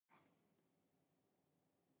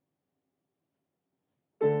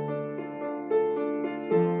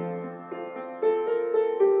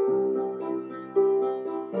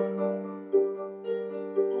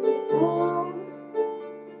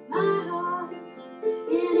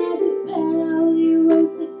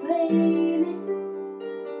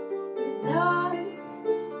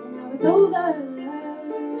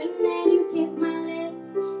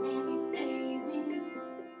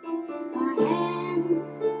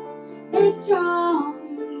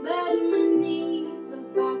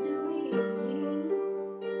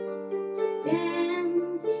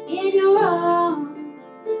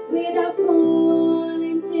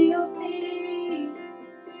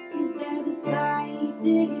to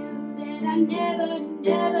you that I never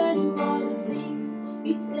knew all the things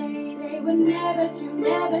you'd say. They were never true,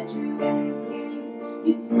 never true. And the games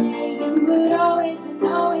you'd play, you would always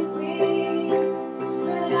win.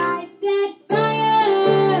 But I set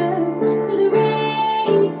fire to the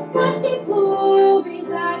rain, watched it pour as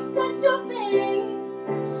I touched your face.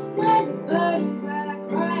 When it burned, well, I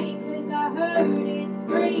cried 'cause I heard it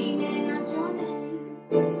screaming out your name,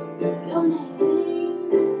 your name.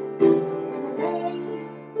 When I lay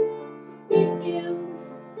with you,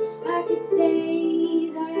 I could stay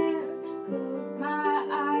there, close my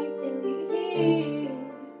eyes, feel you here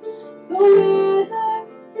forever.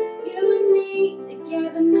 You and me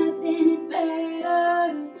together, nothing is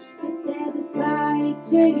better. But there's a side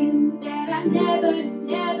to you that I never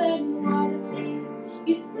knew all the things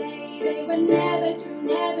you'd say. They were never true,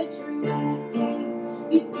 never true. And the games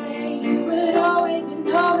you'd play, you would always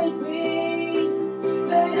win.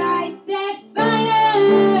 But I set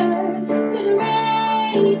fire to the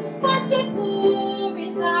rain, watched it pour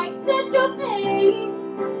as I touched your face.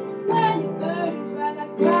 When it burned, well, I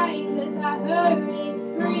cried 'cause I heard it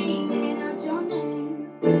screaming out your name,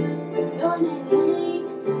 your name.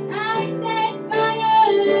 I set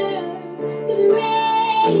fire to the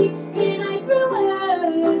rain, and I threw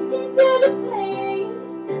words into the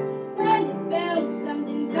flames. When it felt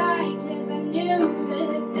something die, 'cause I knew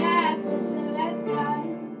that was the last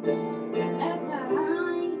time, last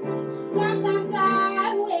time. Sometimes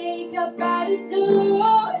I wake up by the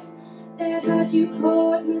door. That heart you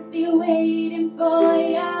caught must be waiting for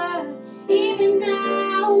ya. Even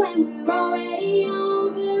now when we're already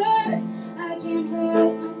over, I can't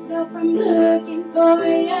help myself from looking for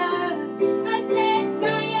ya. I set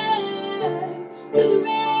fire to the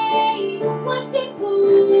rain, watched it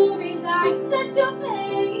pour as I touched your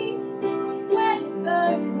face. When it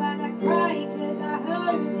burned, while I cried 'cause I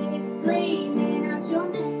heard it screaming out your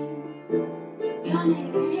name, your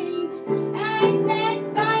name.